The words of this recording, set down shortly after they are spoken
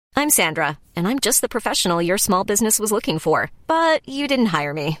I'm Sandra, and I'm just the professional your small business was looking for. But you didn't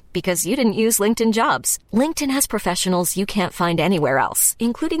hire me because you didn't use LinkedIn Jobs. LinkedIn has professionals you can't find anywhere else,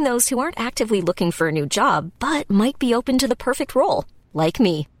 including those who aren't actively looking for a new job, but might be open to the perfect role, like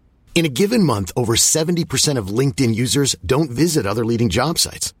me. In a given month, over 70% of LinkedIn users don't visit other leading job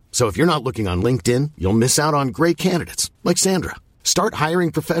sites. So if you're not looking on LinkedIn, you'll miss out on great candidates like Sandra. Start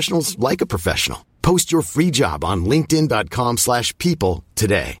hiring professionals like a professional. Post your free job on linkedin.com/people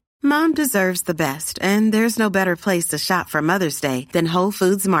today. Mom deserves the best, and there's no better place to shop for Mother's Day than Whole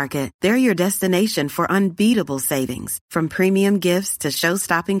Foods Market. They're your destination for unbeatable savings, from premium gifts to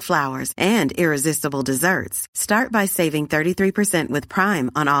show-stopping flowers and irresistible desserts. Start by saving 33% with Prime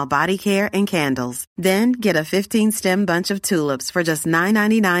on all body care and candles. Then get a 15-stem bunch of tulips for just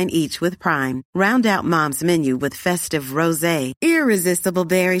 $9.99 each with Prime. Round out Mom's menu with festive rosé, irresistible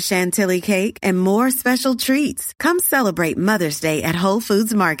berry chantilly cake, and more special treats. Come celebrate Mother's Day at Whole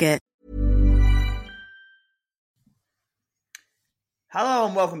Foods Market. Hello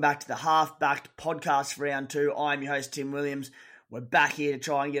and welcome back to the Half-Backed podcast for round two. I'm your host, Tim Williams. We're back here to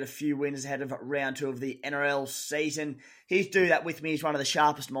try and get a few wins ahead of round two of the NRL season. Here to do that with me is one of the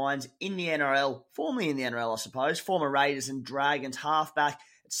sharpest minds in the NRL, formerly in the NRL, I suppose, former Raiders and Dragons halfback,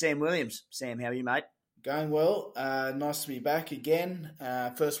 Sam Williams. Sam, how are you, mate? Going well. Nice to be back again.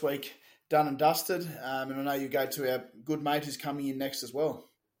 First week done and dusted. And I know you go to our good mate who's coming in next as well.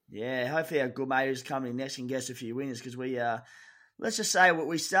 Yeah, hopefully our good mate who's coming in next can get us a few winners because we... Let's just say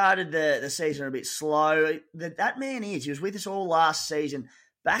we started the season a bit slow. That man he was with us all last season,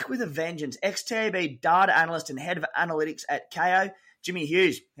 back with a vengeance. Ex-TAB data analyst and head of analytics at KO, Jimmy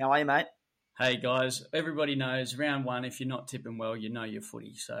Hughes. How are you, mate? Hey, guys. Everybody knows round one, if you're not tipping well, you know your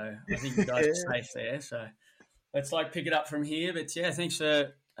footy. So I think you guys are safe there. So let's pick it up from here. But, yeah, thanks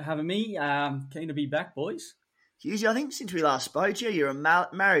for having me. Keen to be back, boys. Hughes, I think since we last spoke to you, you're a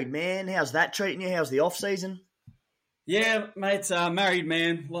married man. How's that treating you? How's the off-season? Yeah, mate, married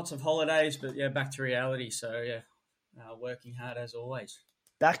man, lots of holidays, but yeah, back to reality. So yeah, working hard as always.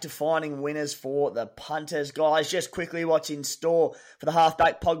 Back to finding winners for the punters. Guys, just quickly what's in store for the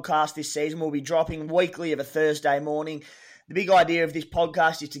Halfback podcast this season. We'll be dropping weekly of a Thursday morning. The big idea of this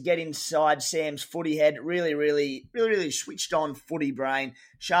podcast is to get inside Sam's footy head, really switched on footy brain,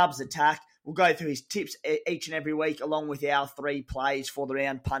 sharp as attack. We'll go through his tips each and every week along with our three plays for the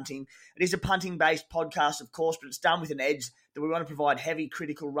round punting. It is a punting-based podcast, of course, but it's done with an edge that we want to provide heavy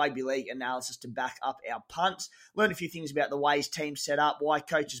critical rugby league analysis to back up our punts. Learn a few things about the ways teams set up, why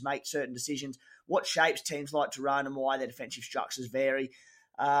coaches make certain decisions, what shapes teams like to run and why their defensive structures vary.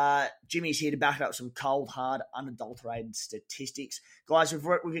 Jimmy's here to back up some cold, hard, unadulterated statistics. Guys,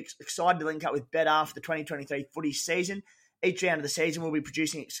 we're excited to link up with BetR for the 2023 footy season. Each round of the season, we'll be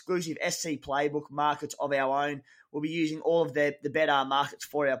producing exclusive SC playbook markets of our own. We'll be using all of the BetR markets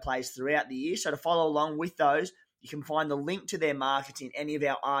for our plays throughout the year. So to follow along with those, you can find the link to their markets in any of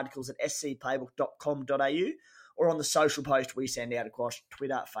our articles at scplaybook.com.au or on the social post we send out across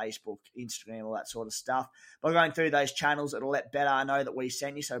Twitter, Facebook, Instagram, all that sort of stuff. By going through those channels, it'll let BetR know that we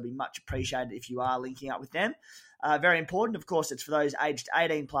sent you, so it'll be much appreciated if you are linking up with them. Very important, of course, it's for those aged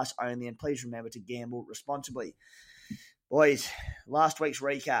 18 plus only, and please remember to gamble responsibly. Boys, last week's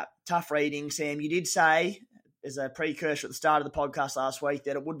recap. Tough reading, Sam. You did say, as a precursor at the start of the podcast last week,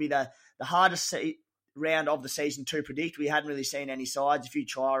 that it would be the hardest round of the season to predict. We hadn't really seen any sides, a few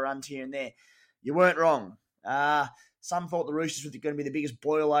try runs here and there. You weren't wrong. Some thought the Roosters were going to be the biggest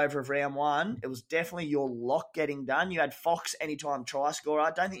boil over of round one. It was definitely your lock getting done. You had Fox anytime try scorer.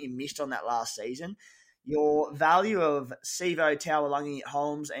 I don't think you missed on that last season. Your value of Sivo, Taulagi,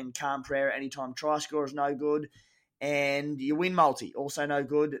 Holmes, and Khan Pereira anytime try scorer is no good. And your win multi, also no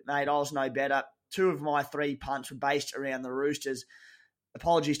good. Mate, I was no better. Two of my three punts were based around the Roosters.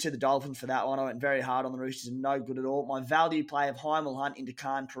 Apologies to the Dolphins for that one. I went very hard on the Roosters and no good at all. My value play of Heimel Hunt into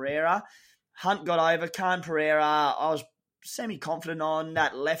Khan Pereira. Hunt got over. Khan Pereira, I was semi-confident on.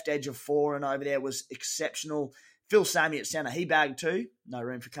 That left edge of 4 and over there was exceptional. Phil Sammy at centre, he bagged too. No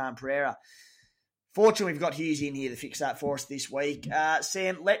room for Khan Pereira. Fortunately, we've got Hughes in here to fix that for us this week.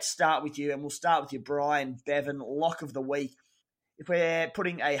 Sam, let's start with you, and we'll start with your Brian Bevan lock of the week. If we're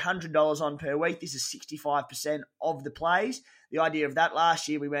putting $100 on per week, this is 65% of the plays. The idea of that last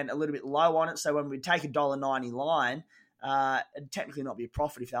year, we went a little bit low on it, so when we take a $1.90 line, it'd technically not be a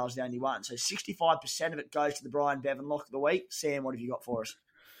profit if that was the only one. So 65% of it goes to the Brian Bevan lock of the week. Sam, what have you got for us?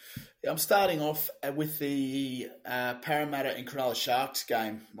 I'm starting off with the Parramatta and Cronulla Sharks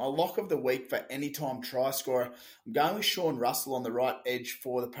game. My lock of the week for anytime try scorer, I'm going with Sean Russell on the right edge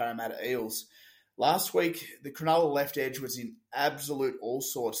for the Parramatta Eels. Last week, the Cronulla left edge was in absolute all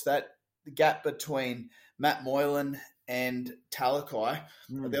sorts. The gap between Matt Moylan and Talakai.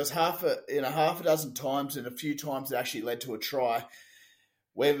 There was half a dozen times and a few times that actually led to a try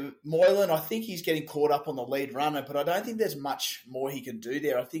where Moylan, I think he's getting caught up on the lead runner, but I don't think there's much more he can do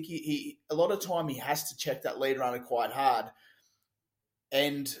there. I think he a lot of time he has to check that lead runner quite hard.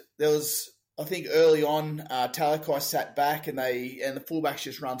 And there was, I think early on, Talakai sat back and the fullbacks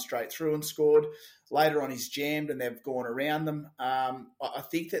just run straight through and scored. Later on, he's jammed and they've gone around them. I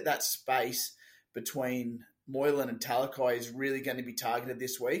think that space between Moylan and Talakai is really going to be targeted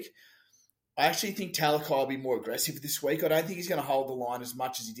this week. I actually think Talakai will be more aggressive this week. I don't think he's going to hold the line as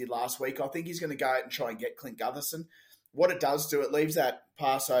much as he did last week. I think he's going to go out and try and get Clint Gutherson. What it does do, it leaves that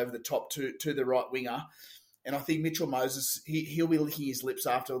pass over the top to the right winger. And I think Mitchell Moses, he'll be licking his lips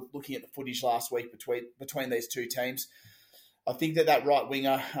after looking at the footage last week between these two teams. I think that right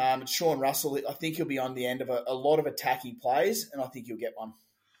winger, Sean Russell, I think he'll be on the end of a lot of attacking plays, and I think he'll get one.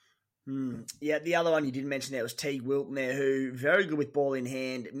 Yeah, the other one you didn't mention there was Teague Wilton there, who very good with ball in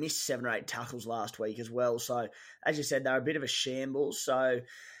hand, missed 7 or 8 tackles last week as well. So, as you said, they're a bit of a shambles. So,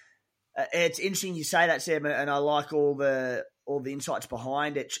 it's interesting you say that, Seb, and I like all the insights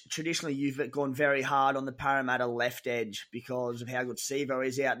behind it. Traditionally, you've gone very hard on the Parramatta left edge because of how good Sevo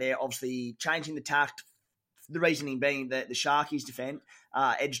is out there. Obviously, changing the tact, the reasoning being that the Sharkies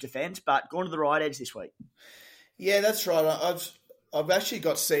edge defence, but gone to the right edge this week. Yeah, that's right. I've actually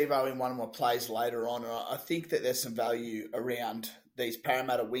got Sevo in one of my plays later on, and I think that there's some value around these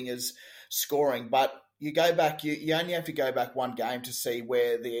Parramatta wingers scoring. But you go back, you only have to go back one game to see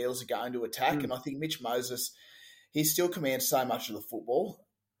where the Eels are going to attack. And I think Mitch Moses, he still commands so much of the football.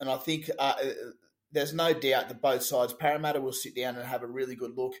 And I think there's no doubt that both sides, Parramatta will sit down and have a really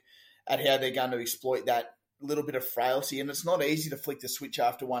good look at how they're going to exploit that little bit of frailty. And it's not easy to flick the switch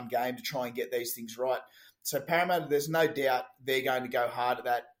after one game to try and get these things right. So Parramatta, there's no doubt they're going to go hard at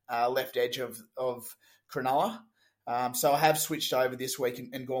that left edge of Cronulla. So I have switched over this week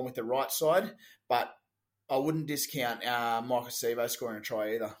and gone with the right side, but I wouldn't discount Michael Sevo scoring a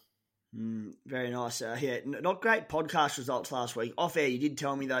try either. Very nice. Not great podcast results last week. Off air, you did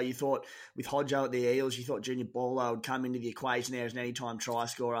tell me, though, you thought with Hodjo at the Eels, you thought Junior Borlo would come into the equation there as an anytime try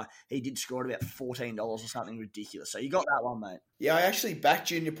scorer. He did score at about $14 or something ridiculous. So you got that one, mate. Yeah, I actually backed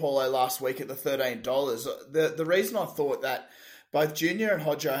Junior Paulo last week at the $13. The reason I thought that both Junior and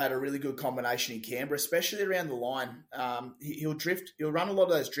Hodjo had a really good combination in Canberra, especially around the line. He'll run a lot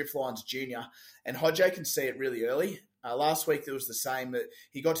of those drift lines, Junior, and Hodjo can see it really early. Last week, there was the same, that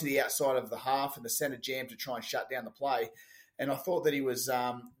he got to the outside of the half and the centre jammed to try and shut down the play. And I thought that he was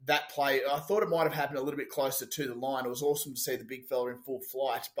that play. I thought it might have happened a little bit closer to the line. It was awesome to see the big fella in full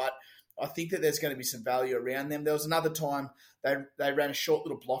flight, but I think that there's going to be some value around them. There was another time they ran a short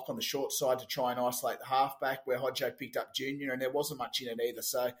little block on the short side to try and isolate the halfback where Hodjo picked up Junior, and there wasn't much in it either.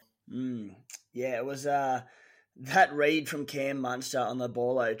 So, yeah, it was that read from Cam Munster on the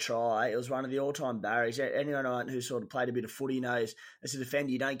Borlo try. It was one of the all-time barriers. Anyone who sort of played a bit of footy knows as a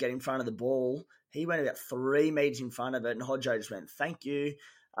defender, you don't get in front of the ball. He went about 3 metres in front of it, and Hodjo just went, thank you.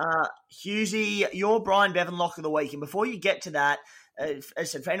 Hughesy, your Brian Bevan lock of the week. And before you get to that, as I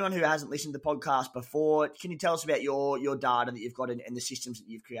said, for anyone who hasn't listened to the podcast before, can you tell us about your data that you've got and the systems that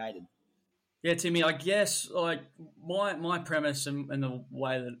you've created? Yeah, Timmy, I guess like my premise and the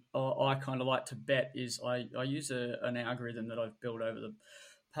way that I kind of like to bet is I use an algorithm that I've built over the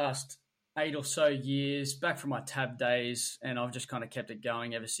past 8 or so years, back from my tab days, and I've just kind of kept it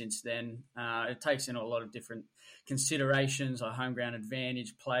going ever since then. It takes in a lot of different considerations, like home ground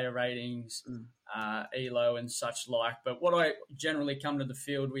advantage, player ratings, ELO and such like. But what I generally come to the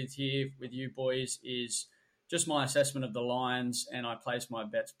field with here with you boys is just my assessment of the lines, and I place my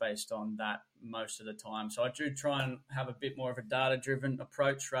bets based on that most of the time. So I do try and have a bit more of a data-driven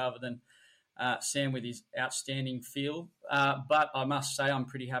approach rather than Sam with his outstanding feel. But I must say I'm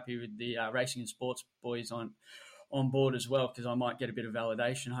pretty happy with the Racing and Sports boys on board as well, because I might get a bit of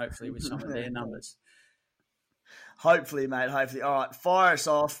validation, hopefully, with some of their numbers. Hopefully, mate, hopefully. All right, fire us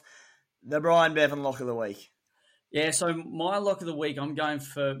off. The Brian Bevan lock of the week. Yeah, so my lock of the week, I'm going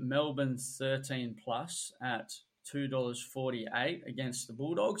for Melbourne 13 plus at $2.48 against the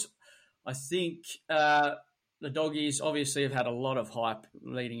Bulldogs. I think the Doggies obviously have had a lot of hype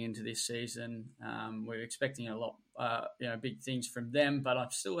leading into this season. We're expecting a lot, big things from them, but I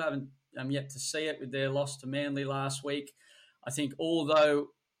still haven't yet to see it with their loss to Manly last week. I think although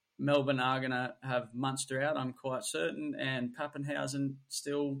Melbourne are going to have Munster out, I'm quite certain, and Pappenhausen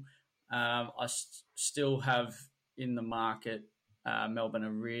still, I still have in the market, Melbourne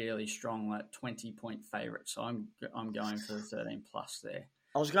are really strong, like 20-point favourites. So I'm going for the 13 plus there.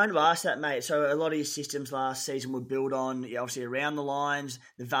 I was going to ask that, mate. So a lot of your systems last season would build on, obviously, around the lines,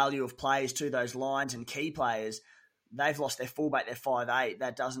 the value of players to those lines and key players. they've lost their fullback, they're 5'8".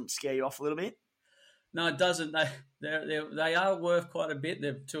 That doesn't scare you off a little bit? No, it doesn't. They are worth quite a bit.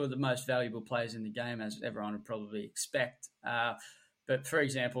 They're two of the most valuable players in the game, as everyone would probably expect. But for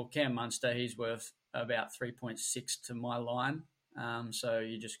example, Cam Munster, he's worth about 3.6 to my line. So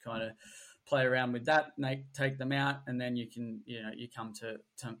you just kind of play around with that, take them out, and then you come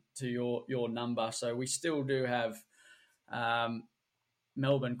to your number. So we still do have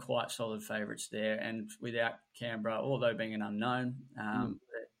Melbourne quite solid favourites there, and without Canberra, although being an unknown,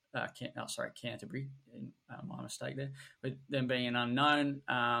 Canterbury, my mistake there. With them being an unknown,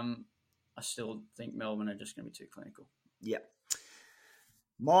 I still think Melbourne are just going to be too clinical. Yep.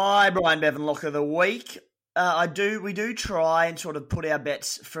 My Brian Bevan lock of the week. We do try and sort of put our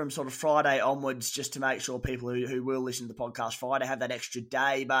bets from sort of Friday onwards, just to make sure people who will listen to the podcast Friday have that extra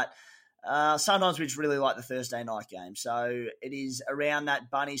day. But sometimes we just really like the Thursday night game. So it is around that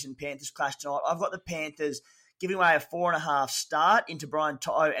Bunnies and Panthers clash tonight. I've got the Panthers giving away a 4.5 start into Brian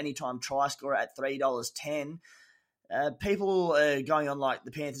To'o anytime try scorer at $3.10. People are going on like the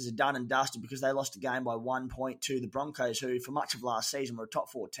Panthers are done and dusted because they lost a game by 1 point to the Broncos, who for much of last season were a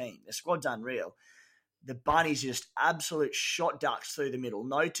top 4 team. Their squad's unreal. The Bunnies just absolute shot ducks through the middle.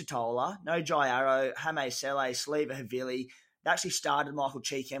 No Totola, no Jai Arrow, Hame Sele, Sleeva Havili. They actually started Michael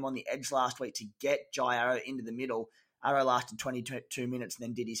Cheekham on the edge last week to get Jai Arrow into the middle. Arrow lasted 22 minutes and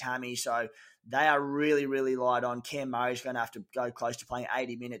then did his hammy. So they are really, really light on. Cam Murray's going to have to go close to playing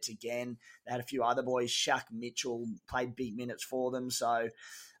 80 minutes again. They had a few other boys. Shaq Mitchell played big minutes for them. So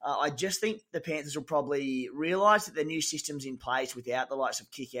I just think the Panthers will probably realise that their new system's in place without the likes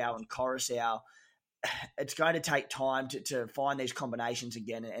of Kikau and Coruscant. It's going to take time to find these combinations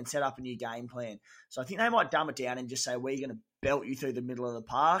again and set up a new game plan. So I think they might dumb it down and just say, we're going to belt you through the middle of the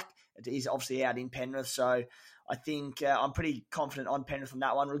park. It is obviously out in Penrith, so I think I'm pretty confident on Penrith on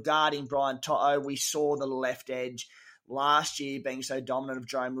that one. Regarding Brian To'o, we saw the left edge last year being so dominant of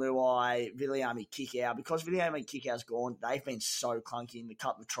Jerome Luai, Viliami Kikau. Because Viliami Kikau's gone, they've been so clunky in the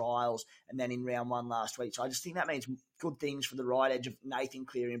couple of trials and then in round one last week. So I just think that means good things for the right edge of Nathan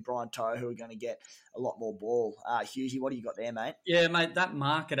Cleary and Brian To'o, who are going to get a lot more ball. Hughesy, what do you got there, mate? Yeah, mate, that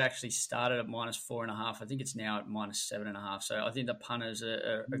market actually started at -4.5. I think it's now at -7.5. So I think the punters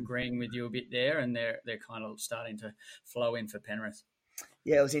are agreeing with you a bit there, and they're kind of starting to flow in for Penrith.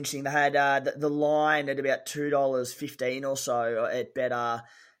 Yeah, it was interesting. They had the line at about $2.15 or so at better.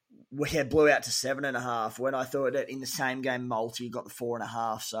 We blew out to 7.5 when I thought that in the same game multi you got the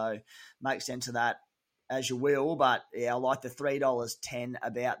 4.5. So makes sense of that as you will. But yeah, I like the $3.10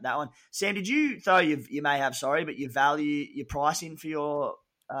 about that one. Sam, did you you may have but you value your pricing for your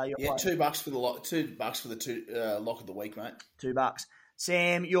yeah, play? $2 for the lock. $2 for the lock of the week, mate. $2.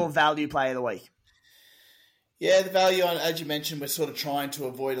 Sam, your value play of the week. Yeah, the value on, as you mentioned, we're sort of trying to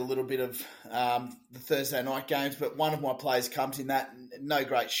avoid a little bit of the Thursday night games, but one of my players comes in that. No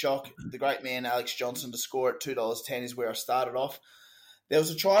great shock. The great man, Alex Johnson, to score at $2.10 is where I started off. There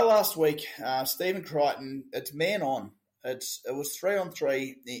was a try last week. Stephen Crichton, it's man on. It was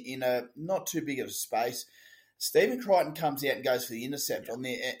 3-on-3 in a not too big of a space. Stephen Crichton comes out and goes for the intercept and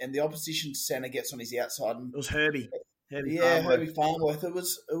the opposition centre gets on his outside. And, it was Herbie. Herbie Farnworth. It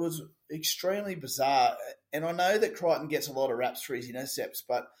was extremely bizarre. And I know that Crichton gets a lot of raps for his intercepts,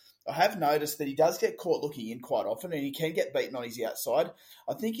 but I have noticed that he does get caught looking in quite often and he can get beaten on his outside.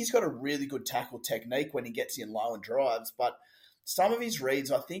 I think he's got a really good tackle technique when he gets in low and drives, but some of his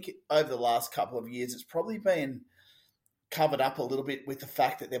reads, I think over the last couple of years, it's probably been covered up a little bit with the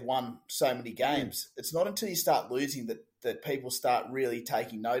fact that they've won so many games. It's not until you start losing that people start really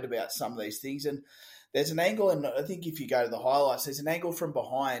taking note about some of these things. And there's an angle, and I think if you go to the highlights, there's an angle from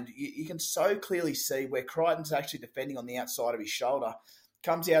behind. You can so clearly see where Crichton's actually defending on the outside of his shoulder,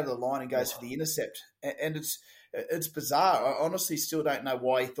 comes out of the line and goes for the intercept. And it's bizarre. I honestly still don't know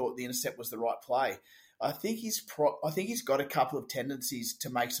why he thought the intercept was the right play. I think he's got a couple of tendencies to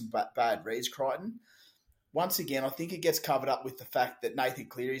make some bad reads, Crichton. Once again, I think it gets covered up with the fact that Nathan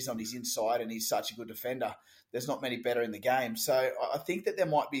Cleary's on his inside and he's such a good defender. There's not many better in the game. So I think that there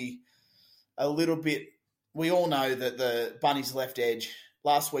might be a little bit. We all know that the Bunnies left edge,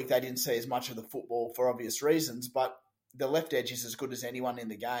 last week they didn't see as much of the football for obvious reasons, but the left edge is as good as anyone in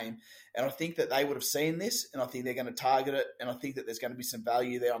the game. And I think that they would have seen this, and I think they're going to target it, and I think that there's going to be some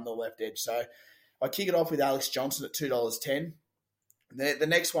value there on the left edge. So I kick it off with Alex Johnson at $2.10. The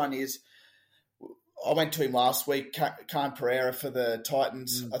next one is, I went to him last week, Khan Pereira for the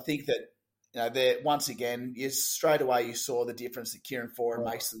Titans. I think that, they're, once again, straight away you saw the difference that Kieran Foran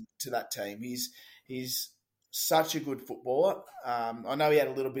makes to that team. He's such a good footballer. I know he had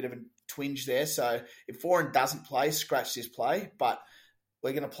a little bit of a twinge there, so if Foran doesn't play, scratch this play, but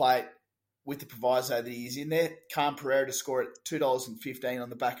we're going to play it with the proviso that he's in there. Calm Pereira to score at $2.15 on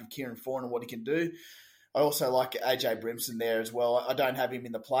the back of Kieran Foran and what he can do. I also like AJ Brimson there as well. I don't have him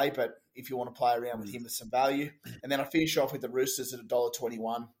in the play, but if you want to play around with him with some value. And then I finish off with the Roosters at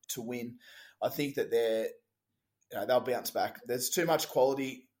 $1.21 to win. I think that they'll bounce back. There's too much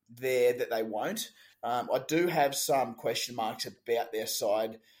quality there that they won't. I do have some question marks about their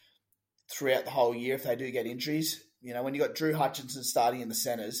side throughout the whole year if they do get injuries. When you got Drew Hutchinson starting in the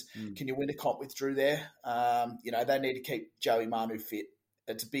centres, can you win a comp with Drew there? They need to keep Joey Manu fit.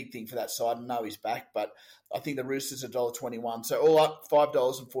 It's a big thing for that side. I know he's back, but I think the Roosters are $1.21. So all up,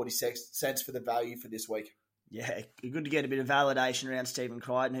 $5.46 for the value for this week. Yeah, good to get a bit of validation around Stephen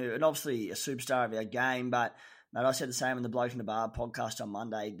Crichton, and obviously a superstar of our game. But mate, I said the same in the Bloke in the Bar podcast on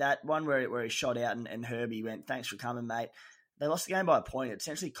Monday. That one where he shot out and Herbie went, "Thanks for coming, mate." They lost the game by a point. It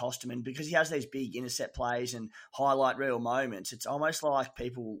essentially cost him, and because he has these big intercept plays and highlight reel moments, it's almost like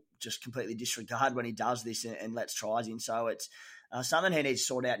people just completely disregard when he does this and lets tries in. So it's something he needs to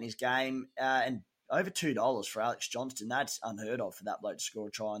sort out in his game. And over $2 for Alex Johnston, that's unheard of for that bloke to score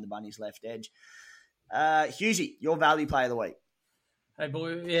a try on the Bunnies' left edge. Hughesy, your value play of the week. Hey,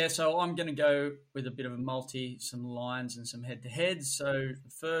 boy. Yeah, so I'm going to go with a bit of a multi, some lines and some head-to-heads. So the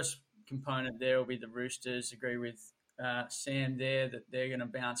first component there will be the Roosters. Agree with Sam there that they're going to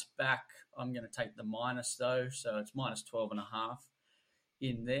bounce back. I'm going to take the minus, though. So it's minus 12.5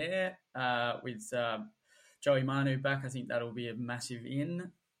 in there with Joey Manu back. I think that'll be a massive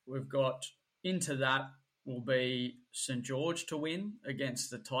in. We've got into that will be St. George to win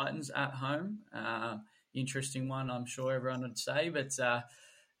against the Titans at home. Interesting one, I'm sure everyone would say, but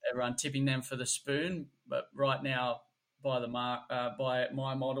everyone tipping them for the spoon. But right now, by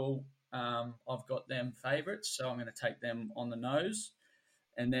my model, I've got them favourites, so I'm going to take them on the nose.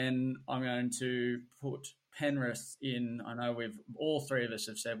 And then I'm going to put Penrith in. I know all three of us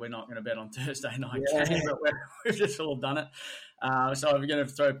have said we're not going to bet on Thursday night game, but we've just all done it. So I'm going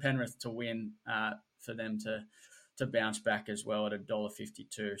to throw Penrith to win for them to bounce back as well at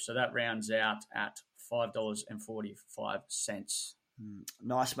 $1.52. So that rounds out at $5.45.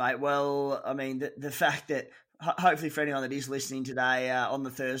 Nice, mate. Well, I mean, the fact that hopefully for anyone that is listening today on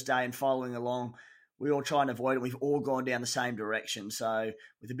the Thursday and following along, we all try and avoid it. We've all gone down the same direction. So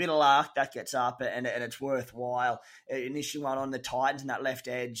with a bit of luck, that gets up and it's worthwhile. Initially one on the Titans and that left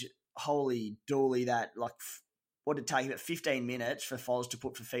edge, holy dooly, that what did it take about 15 minutes for Foz to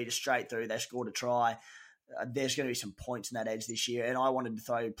put Fafita straight through. They scored a try. There's going to be some points in that edge this year, and I wanted to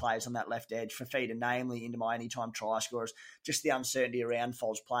throw players on that left edge for Fafita, namely into my anytime try scorers. Just the uncertainty around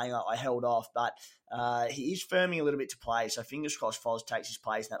Foz playing, I held off, but he is firming a little bit to play, so fingers crossed Foz takes his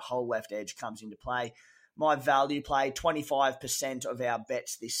place and that whole left edge comes into play. My value play, 25% of our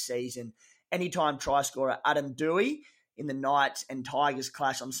bets this season. Anytime try scorer Adam Dewey in the Knights and Tigers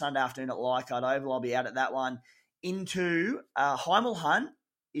clash on Sunday afternoon at Leichhardt Oval. I'll be out at that one. Into Heimel Hunt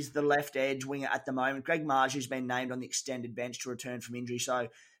is the left edge winger at the moment. Greg Marshall's been named on the extended bench to return from injury. So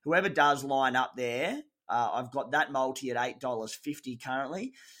whoever does line up there, I've got that multi at $8.50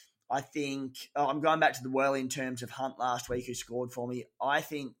 currently. I think I'm going back to the Whirly in terms of Hunt last week who scored for me. I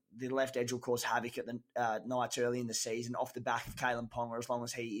think the left edge will cause havoc at the Knights early in the season off the back of Kalen Ponga as long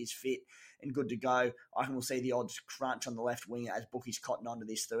as he is fit and good to go. I think we'll see the odds crunch on the left winger as bookies cotton onto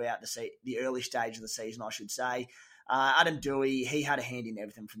this throughout the early stage of the season, I should say. Adam Dewey, he had a hand in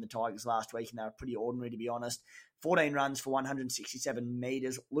everything from the Tigers last week, and they were pretty ordinary, to be honest. 14 runs for 167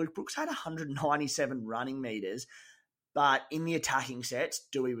 metres. Luke Brooks had 197 running metres, but in the attacking sets,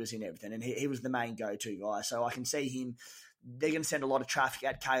 Dewey was in everything, and he was the main go-to guy. So I can see him. They're going to send a lot of traffic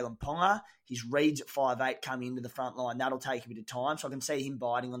at Kalen Ponga. His reads at 5'8" coming into the front line. That'll take a bit of time. So I can see him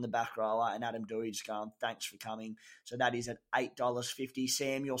biting on the back rower and Adam Dewey just going, thanks for coming. So that is at $8.50.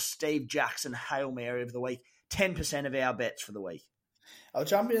 Sam, your Steve Jackson Hail Mary of the week. 10% of our bets for the week. I'll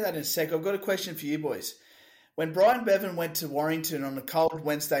jump into that in a sec. I've got a question for you boys. When Brian Bevan went to Warrington on a cold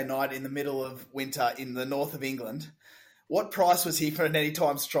Wednesday night in the middle of winter in the north of England, what price was he for an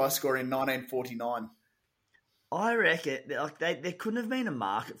anytime try scorer in 1949? I reckon there couldn't have been a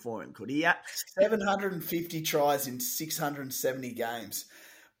market for him, could he? 750 tries in 670 games.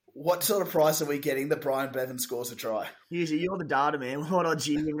 What sort of price are we getting that Brian Bevan scores a try? Usually, you're the data man. What odds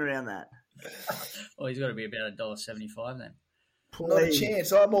are you giving around that? Well, he's got to be about $1.75 then. Please. Not a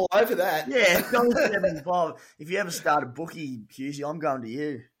chance. I'm all over that. Yeah, $1.75. If you ever start a bookie, Husey, I'm going to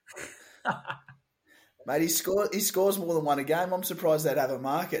you. Mate, he scores more than one a game. I'm surprised they'd have a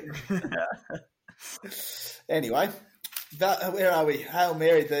market. Anyway, where are we? Hail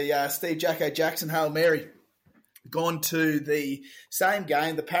Mary, the Steve Jacko Jackson Hail Mary. Gone to the same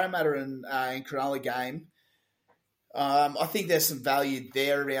game, the Parramatta and Cronulla game. I think there's some value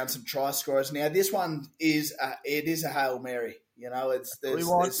there around some try scorers. Now, this one is a Hail Mary. You know,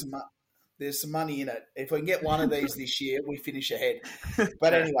 there's some money in it. If we can get one of these this year, we finish ahead.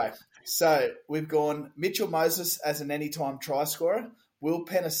 But anyway, so we've gone Mitchell Moses as an anytime try scorer, Will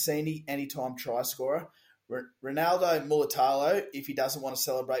Penasini anytime try scorer, Ronaldo Mulatalo, if he doesn't want to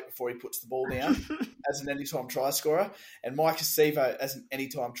celebrate before he puts the ball down, as an anytime try scorer, and Mike Acevo as an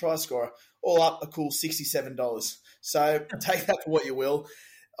anytime try scorer, all up a cool $67. So take that for what you will.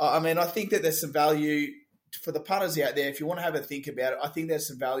 I mean, I think that there's some value for the punters out there. If you want to have a think about it, I think there's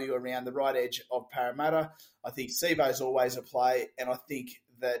some value around the right edge of Parramatta. I think Sevo's always a play, and I think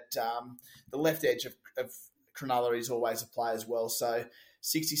that the left edge of Cronulla is always a play as well. So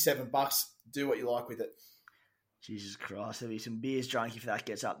 $67, do what you like with it. Jesus Christ, there'll be some beers drunk if that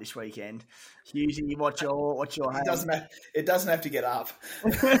gets up this weekend. Hughesy, what's your It doesn't have to get up.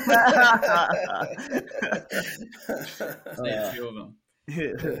 A few of them.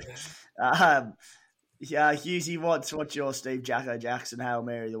 Hughesy, what's your Steve Jacko Jackson Hail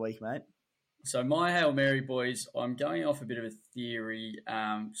Mary of the week, mate? So my Hail Mary, boys, I'm going off a bit of a theory /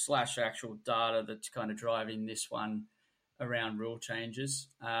 actual data that's kind of driving this one around rule changes.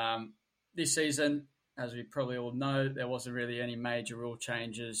 This season, as we probably all know, there wasn't really any major rule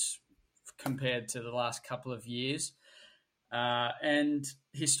changes compared to the last couple of years. And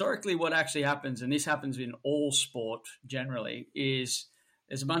historically what actually happens, and this happens in all sport generally, is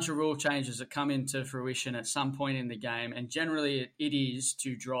there's a bunch of rule changes that come into fruition at some point in the game, and generally it is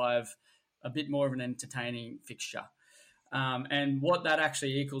to drive a bit more of an entertaining fixture. And what that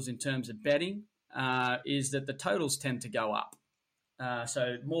actually equals in terms of betting is that the totals tend to go up.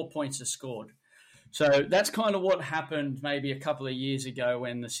 So more points are scored. So that's kind of what happened maybe a couple of years ago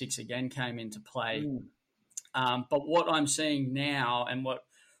when the six again came into play. But what I'm seeing now and what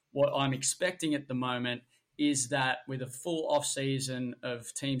I'm expecting at the moment is that with a full off-season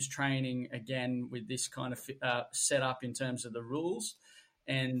of teams training again with this kind of setup in terms of the rules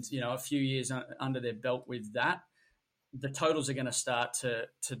and, you know, a few years under their belt with that, the totals are going to start to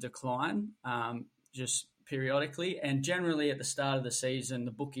decline just periodically. And generally at the start of the season,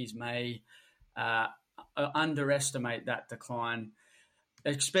 the bookies may underestimate that decline,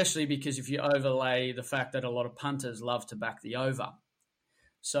 especially because if you overlay the fact that a lot of punters love to back the over.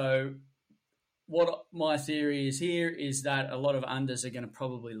 So what my theory is here is that a lot of unders are going to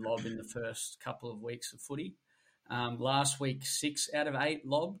probably lob in the first couple of weeks of footy. Last week, 6 out of 8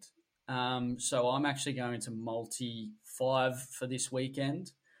 lobbed. So I'm actually going to multi-5 for this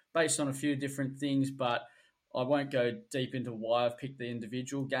weekend based on a few different things, but I won't go deep into why I've picked the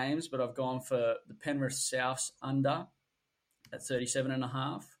individual games, but I've gone for the Penrith Souths under at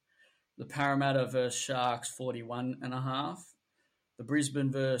 37.5, the Parramatta versus Sharks 41.5, the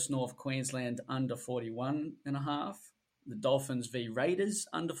Brisbane versus North Queensland under 41.5, the Dolphins v Raiders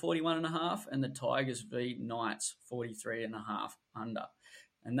under 41.5, and the Tigers v Knights 43.5 under.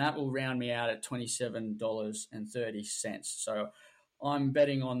 And that will round me out at $27.30. So I'm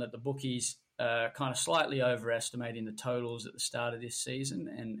betting on that the bookies kind of slightly overestimating the totals at the start of this season,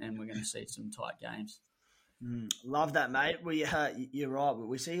 and we're going to see some tight games. Love that, mate. You're right.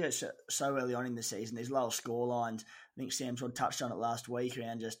 We see it so early on in the season. There's lower score lines. I think Sam sort of touched on it last week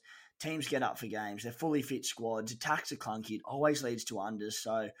around just teams get up for games. They're fully fit squads. Attacks are clunky. It always leads to unders.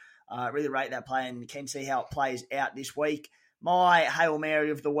 So I really rate that play and can see how it plays out this week. My Hail Mary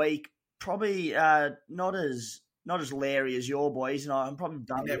of the week, probably not as Larry as your boys, and I'm probably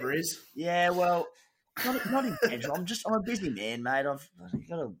done. It never is. Yeah, well, not intentional. I'm a busy man, mate. I've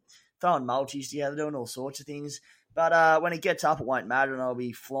got to throw in multis together, doing all sorts of things. But when it gets up, it won't matter, and I'll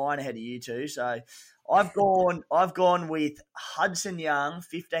be flying ahead of you two. So I've gone with Hudson Young,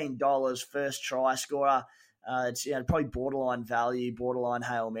 $15 first try scorer. It's probably borderline value, borderline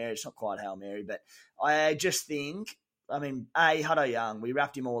Hail Mary. It's not quite Hail Mary, but I just think. I mean, Huddo Young, we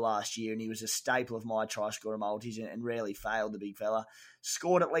wrapped him all last year and he was a staple of my try scorer multis and rarely failed, the big fella.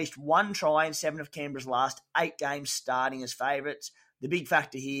 Scored at least 1 try in 7 of Canberra's last 8 games starting as favourites. The big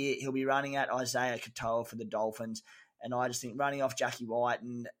factor here, he'll be running at Isaiah Katoa for the Dolphins. And I just think running off Jackie White,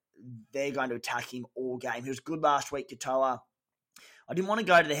 and they're going to attack him all game. He was good last week, Katoa. I didn't want to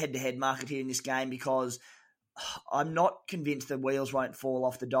go to the head-to-head market here in this game because I'm not convinced the wheels won't fall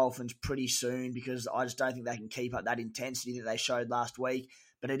off the Dolphins pretty soon because I just don't think they can keep up that intensity that they showed last week.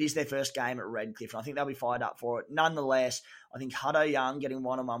 But it is their first game at Redcliffe, and I think they'll be fired up for it. Nonetheless, I think Huddo Young getting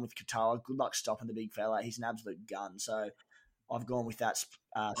 1-on-1 with Katoa, good luck stopping the big fella. He's an absolute gun. So I've gone with that,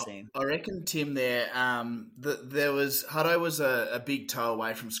 Sam. I reckon, Tim, Huddo was a big toe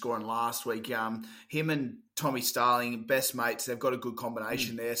away from scoring last week. Him and Tommy Starling, best mates, they've got a good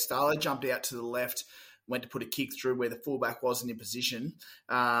combination there. Starling jumped out to the left went to put a kick through where the fullback wasn't in position.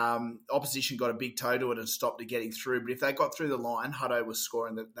 Opposition got a big toe to it and stopped it getting through. But if they got through the line, Hutto was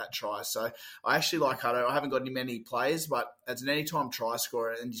scoring that try. So I actually like Hutto. I haven't got many players, but as an anytime try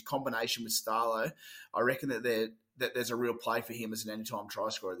scorer and his combination with Starlo, I reckon that there's a real play for him as an anytime try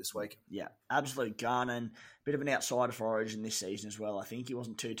scorer this week. Yeah, absolute gun, and a bit of an outsider for Origin this season as well. I think he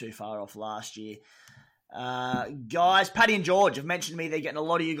wasn't too far off last year. Guys, Paddy and George have mentioned to me they're getting a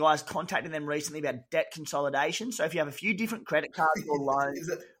lot of you guys contacting them recently about debt consolidation. So if you have a few different credit cards or loans,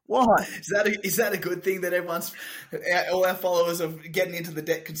 what? Is that a good thing that all our followers are getting into the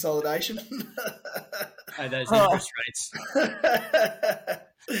debt consolidation? Oh, those interest rates.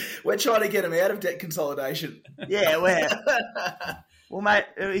 We're trying to get them out of debt consolidation. Yeah, well, mate,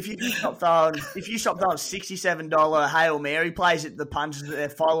 if you stop throwing $67 Hail Mary plays at the punters that they're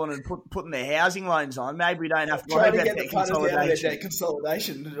following and putting their housing loans on, maybe we don't have to worry about debt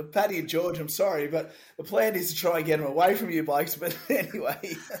consolidation. Paddy and George, I'm sorry, but the plan is to try and get them away from you blokes. But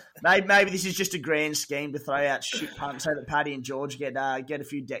anyway, maybe this is just a grand scheme to throw out shit punts so that Paddy and George get a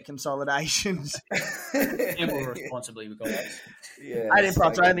few debt consolidations. Gamble responsibly, guys. Yeah,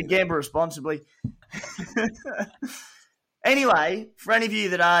 18+ only, gamble responsibly. Anyway, for any of you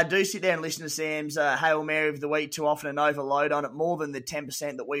that do sit there and listen to Sam's Hail Mary of the week too often and overload on it more than the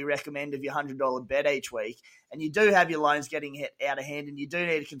 10% that we recommend of your $100 bet each week, and you do have your loans getting out of hand and you do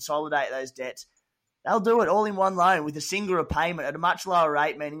need to consolidate those debts, they'll do it all in one loan with a single repayment at a much lower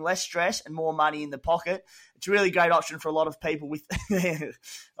rate, meaning less stress and more money in the pocket. It's a really great option for a lot of people with...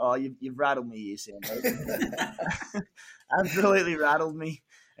 Oh, you've rattled me here, Sam. Absolutely rattled me.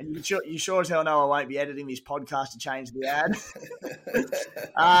 And you sure as hell know I won't be editing this podcast to change the ad.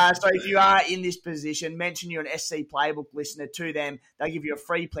 So if you are in this position, mention you're an SC Playbook listener to them. They'll give you a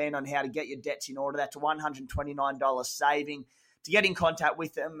free plan on how to get your debts in order. That's a $129 saving. To get in contact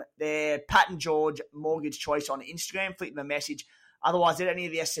with them, they're Pat and George Mortgage Choice on Instagram. Flick them a message. Otherwise, at any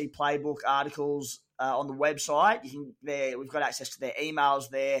of the SC Playbook articles on the website, we've got access to their emails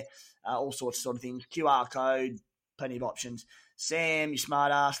there, all sorts of things, QR code, plenty of options. Sam, you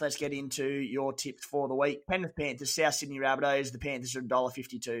smart ass, let's get into your tips for the week. Penrith Panthers, South Sydney Rabbitohs. The Panthers are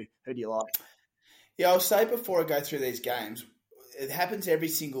 $1.52. Who do you like? Yeah, I'll say before I go through these games, it happens every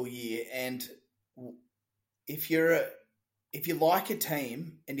single year. And if you like a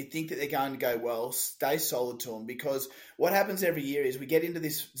team and you think that they're going to go well, stay solid to them, because what happens every year is we get into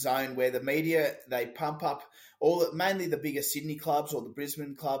this zone where the media, they pump up mainly the bigger Sydney clubs or the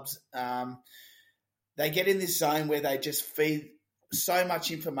Brisbane clubs. They get in this zone where they just feed so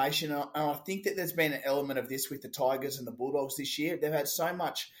much information. And I think that there's been an element of this with the Tigers and the Bulldogs this year. They've had so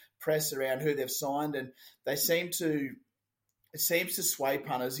much press around who they've signed, and it seems to sway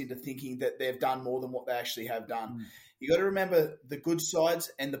punters into thinking that they've done more than what they actually have done. You got to remember the good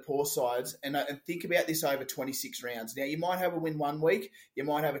sides and the poor sides, and think about this over 26 rounds. Now, you might have a win one week, you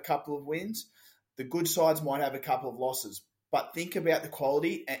might have a couple of wins. The good sides might have a couple of losses. But think about the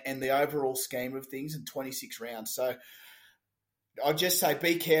quality and the overall scheme of things in 26 rounds. So I'd just say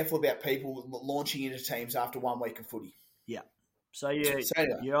be careful about people launching into teams after 1 week of footy. Yeah. So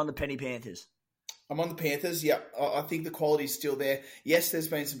you're on the Penny Panthers. I'm on the Panthers, yeah. I think the quality is still there. Yes, there's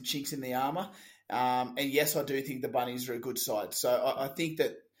been some chinks in the armour. And yes, I do think the Bunnies are a good side. So I think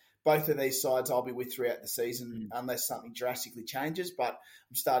that both of these sides I'll be with throughout the season unless something drastically changes, but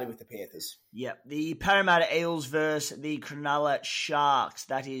I'm starting with the Panthers. Yep. The Parramatta Eels versus the Cronulla Sharks.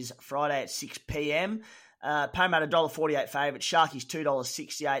 That is Friday at 6 p.m. Parramatta $1.48 favourite. Sharkies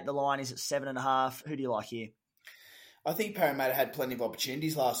 $2.68. The line is at 7.5. Who do you like here? I think Parramatta had plenty of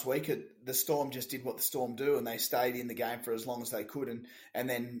opportunities last week. The Storm just did what the Storm do, and they stayed in the game for as long as they could. And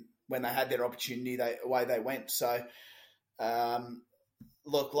then when they had their opportunity, away they went. So,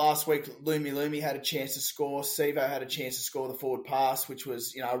 look, last week, Lumi had a chance to score. Sevo had a chance to score the forward pass, which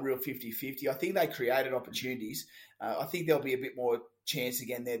was, a real 50-50. I think they created opportunities. I think there'll be a bit more chance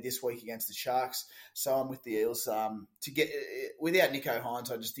again there this week against the Sharks. So I'm with the Eels. Without Nico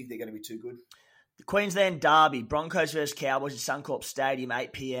Hines, I just think they're going to be too good. The Queensland Derby, Broncos versus Cowboys at Suncorp Stadium,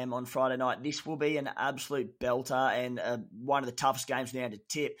 8 p.m. on Friday night. This will be an absolute belter and one of the toughest games now to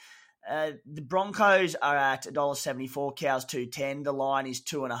tip. The Broncos are at $1.74, Cows $2.10. The line is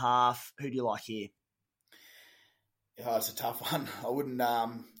 2.5. Who do you like here? Oh, it's a tough one. I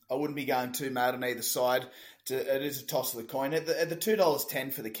wouldn't be going too mad on either side. It is a toss of the coin. At the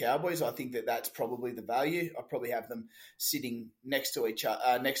 $2.10 for the Cowboys, I think that's probably the value. I probably have them sitting next to each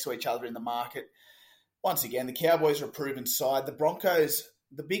other in the market. Once again, the Cowboys are a proven side. The Broncos,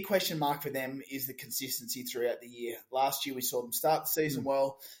 the big question mark for them is the consistency throughout the year. Last year, we saw them start the season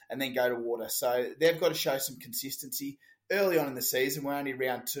well and then go to water. So they've got to show some consistency. early on in the season. We're only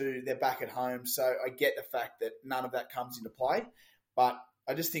round 2. They're back at home. So I get the fact that none of that comes into play. But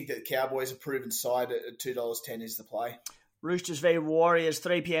I just think that the Cowboys are proven side at $2.10 is the play. Roosters v Warriors,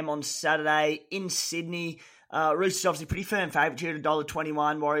 3 p.m. on Saturday in Sydney. Roosters obviously pretty firm favourite here at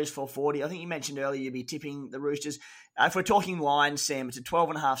 $1.21, Warriors $4.40. I think you mentioned earlier you'd be tipping the Roosters. If we're talking lines, Sam, it's a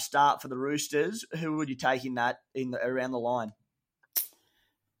 12.5 start for the Roosters. Who would you take in that around the line?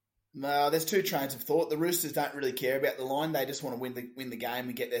 No, there's two trains of thought. The Roosters don't really care about the line. They just want to win the game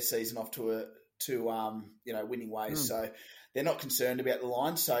and get their season off to winning ways. So they're not concerned about the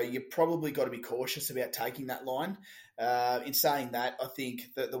line. So you've probably got to be cautious about taking that line. In saying that, I think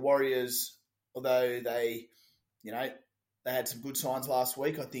that the Warriors, although they had some good signs last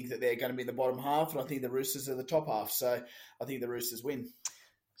week, I think that they're going to be in the bottom half, and I think the Roosters are the top half. So I think the Roosters win.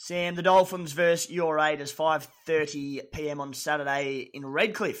 Sam, the Dolphins versus your Raiders, 5:30 p.m. on Saturday in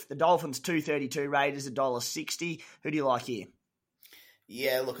Redcliffe. The Dolphins $2.32, Raiders $1.60. Who do you like here?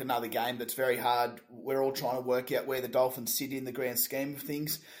 Yeah, look, another game that's very hard. We're all trying to work out where the Dolphins sit in the grand scheme of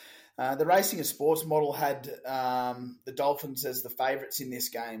things. The Racing and Sports model had the Dolphins as the favourites in this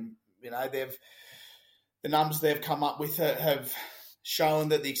game. The numbers they've come up with have shown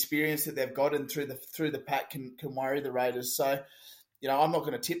that the experience that they've gotten through the pack can worry the Raiders. So, I'm not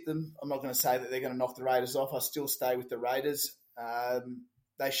going to tip them. I'm not going to say that they're going to knock the Raiders off. I still stay with the Raiders.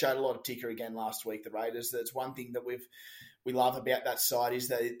 They showed a lot of ticker again last week, the Raiders. That's one thing that we love about that side is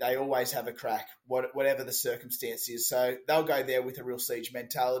that they always have a crack, whatever the circumstance is. So they'll go there with a real siege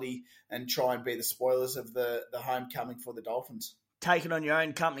mentality and try and be the spoilers of the homecoming for the Dolphins. Taking on your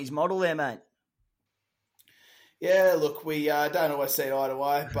own company's model there, mate. Yeah, look, we don't always see eye to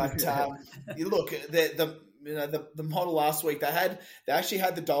eye, but you look, the model last week, they actually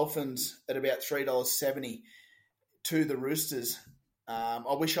had the Dolphins at about $3.70 to the Roosters.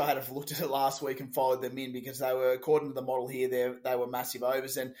 I wish I had have looked at it last week and followed them in because they were, according to the model here, they were massive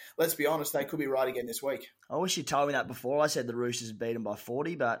overs. And let's be honest, they could be right again this week. I wish you told me that before. I said the Roosters had beat them by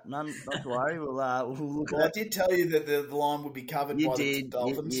 40, but not to worry. We'll look I did tell you that the line would be covered by the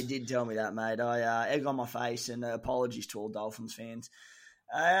Dolphins. You did tell me that, mate. I egg on my face, and apologies to all Dolphins fans.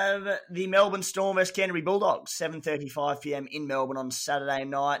 The Melbourne Storm vs Canterbury Bulldogs, 7:35 p.m. in Melbourne on Saturday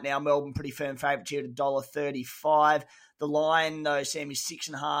night. Now, Melbourne pretty firm favourite here at $1.35. The line, though, Sam, is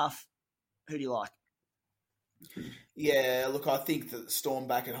 6.5. Who do you like? Yeah, look, I think that the Storm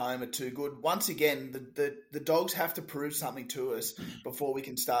back at home are too good. Once again, the Dogs have to prove something to us before we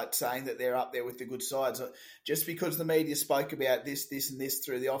can start saying that they're up there with the good sides. Just because the media spoke about this and this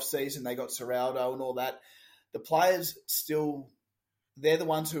through the off-season, they got Serraldo and all that, the players still... They're the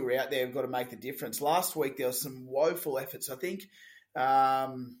ones who are out there who've got to make the difference. Last week, there was some woeful efforts. I think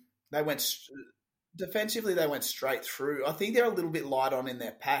they went... Defensively, they went straight through. I think they're a little bit light on in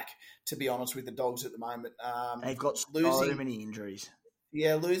their pack, to be honest, with the Dogs at the moment. They've got so many injuries.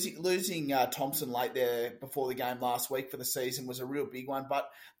 Yeah, losing Thompson late there before the game last week for the season was a real big one. But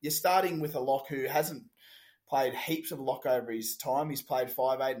you're starting with a lock who hasn't played heaps of lock over his time. He's played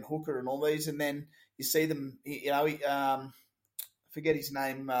 5'8" and hooker and all these. And then you see them, forget his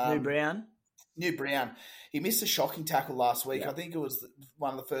name. New Brown. He missed a shocking tackle last week. Yeah. I think it was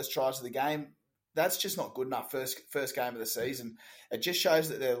one of the first tries of the game. That's just not good enough first game of the season. It just shows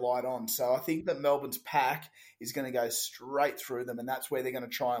that they're light on. So I think that Melbourne's pack is going to go straight through them, and that's where they're going to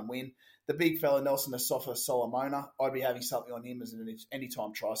try and win. The big fella, Nelson Asofa Solomona, I'd be having something on him as an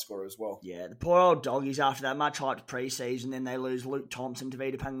anytime try scorer as well. Yeah, the poor old doggies after that, much hyped pre-season, then they lose Luke Thompson,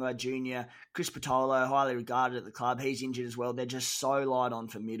 Tavita Pangai Jr., Chris Patolo, highly regarded at the club. He's injured as well. They're just so light on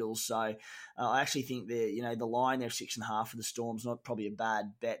for middles. So I actually think the line there, 6.5 for the Storm's not probably a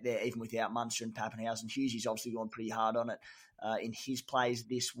bad bet there, even without Munster and Pappenhausen. Hughes's obviously gone pretty hard on it in his plays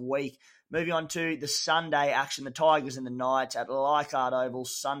this week. Moving on to the Sunday action, the Tigers and the Knights at Leichhardt Oval,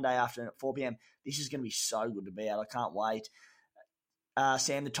 Sunday afternoon at 4 p.m. This is going to be so good to be at. I can't wait.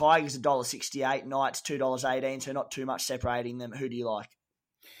 Sam, the Tigers $1.68, Knights $2.18, so not too much separating them. Who do you like?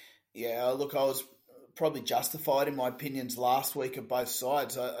 Yeah, look, I was probably justified in my opinions last week of both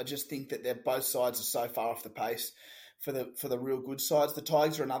sides. I just think that both sides are so far off the pace for the real good sides. The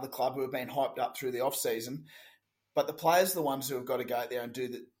Tigers are another club who have been hyped up through the off-season, but the players are the ones who have got to go out there and do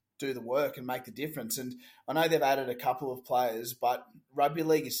the work and make the difference. And I know they've added a couple of players, but rugby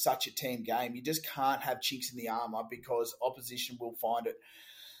league is such a team game. You just can't have chinks in the armour because opposition will find it.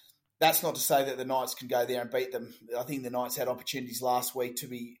 That's not to say that the Knights can go there and beat them. I think the Knights had opportunities last week to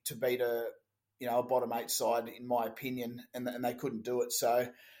beat a bottom 8 side, in my opinion, and they couldn't do it. So,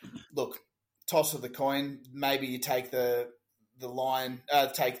 look, toss of the coin. Maybe you take the line,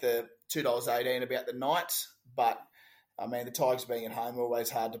 take the $2.18 about the Knights, but I mean, the Tigers being at home are always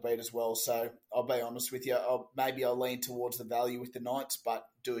hard to beat as well. So I'll be honest with you. Maybe I'll lean towards the value with the Knights, but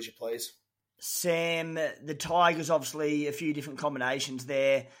do as you please. Sam, the Tigers, obviously a few different combinations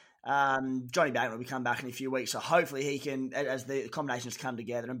there. Johnny Bateman will be coming back in a few weeks, so hopefully he can, as the combinations come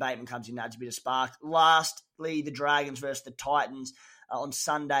together and Bateman comes in, adds a bit of spark. Lastly, the Dragons versus the Titans on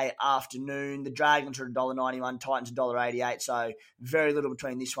Sunday afternoon. The Dragons are $1.91, Titans $1.88, so very little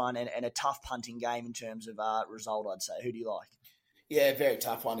between this one and a tough punting game in terms of result, I'd say. Who do you like? Yeah, very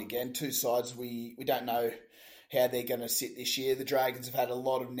tough one again. Two sides we don't know how they're going to sit this year. The Dragons have had a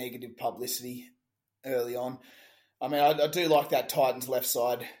lot of negative publicity early on. I mean, I do like that Titans left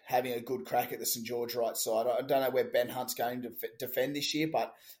side having a good crack at the St. George right side. I don't know where Ben Hunt's going to defend this year,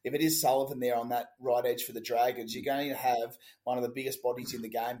 but if it is Sullivan there on that right edge for the Dragons, you're going to have one of the biggest bodies in the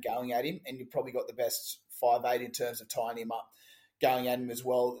game going at him, and you've probably got the best 5'8" in terms of tying him up going at him as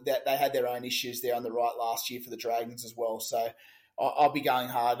well. They had their own issues there on the right last year for the Dragons as well. So I'll be going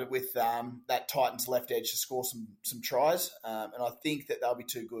hard with that Titans left edge to score some tries, and I think that they'll be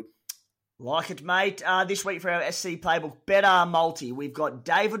too good. Like it, mate. This week for our SC Playbook Better Multi, we've got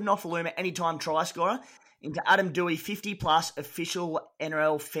David Nofaluma, anytime try scorer, into Adam Dewey, 50-plus official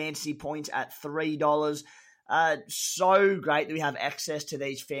NRL fantasy points at $3. So great that we have access to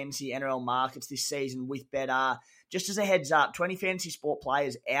these fantasy NRL markets this season with Better. Just as a heads up, 20 fantasy sport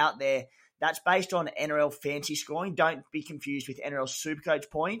players out there. That's based on NRL fantasy scoring. Don't be confused with NRL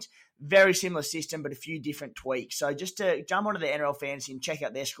Supercoach points. Very similar system, but a few different tweaks. So just to jump onto the NRL fantasy and check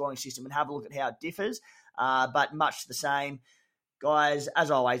out their scoring system and have a look at how it differs, but much the same. Guys,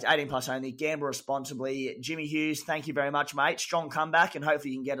 as always, 18 plus only, gamble responsibly. Jimmy Hughes, thank you very much, mate. Strong comeback, and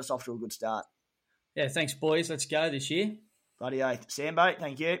hopefully you can get us off to a good start. Yeah, thanks, boys. Let's go this year. Bloody oath. Sambo,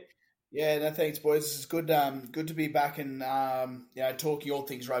 thank you. Yeah, no, thanks, boys. This is good. Good to be back and talking all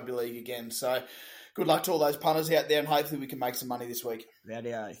things rugby league again. So, good luck to all those punters out there, and hopefully we can make some money this week.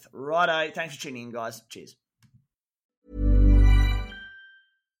 Bloody oath. Righto. Thanks for tuning in, guys. Cheers.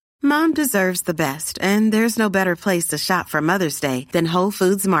 Mom deserves the best, and there's no better place to shop for Mother's Day than Whole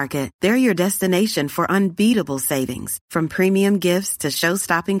Foods Market. They're your destination for unbeatable savings, from premium gifts to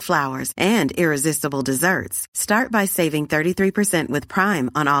show-stopping flowers and irresistible desserts. Start by saving 33% with Prime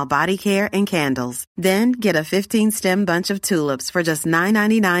on all body care and candles. Then get a 15-stem bunch of tulips for just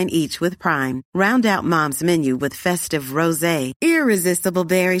 $9.99 each with Prime. Round out Mom's menu with festive rosé, irresistible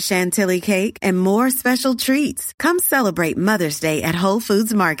berry chantilly cake, and more special treats. Come celebrate Mother's Day at Whole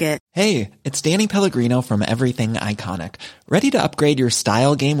Foods Market. Hey, it's Danny Pellegrino from Everything Iconic. Ready to upgrade your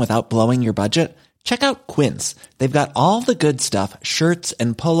style game without blowing your budget? Check out Quince. They've got all the good stuff, shirts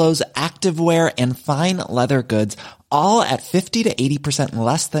and polos, activewear, and fine leather goods, all at 50 to 80%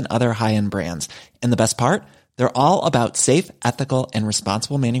 less than other high-end brands. And the best part? They're all about safe, ethical, and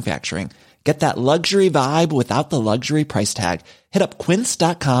responsible manufacturing. Get that luxury vibe without the luxury price tag. Hit up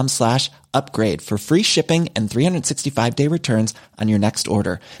quince.com/upgrade for free shipping and 365-day returns on your next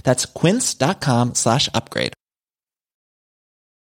order. That's quince.com/upgrade.